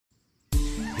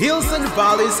Hills and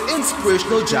Valleys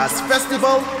Inspirational Jazz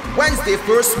Festival, Wednesday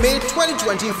 1st May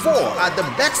 2024 at the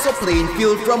Bexon playing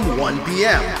field from 1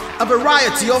 p.m. A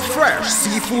variety of fresh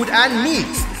seafood and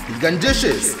meats, vegan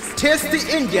dishes, tasty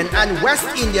Indian and West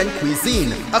Indian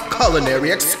cuisine, a culinary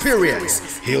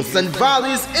experience. Hills and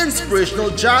Valleys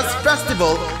Inspirational Jazz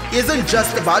Festival isn't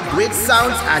just about great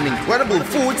sounds and incredible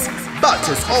foods, but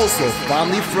it's also a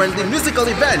family-friendly musical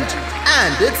event,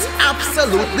 and it's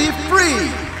absolutely free.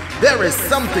 There is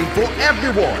something for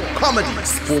everyone: comedy,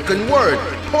 spoken word,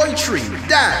 poetry,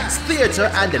 dance,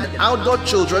 theater, and an outdoor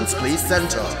children's play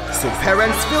center. So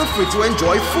parents, feel free to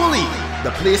enjoy fully.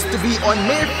 The place to be on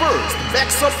May 1st,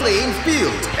 Bexon playing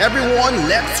field. Everyone,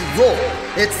 let's roll.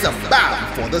 It's a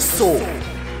band for the soul.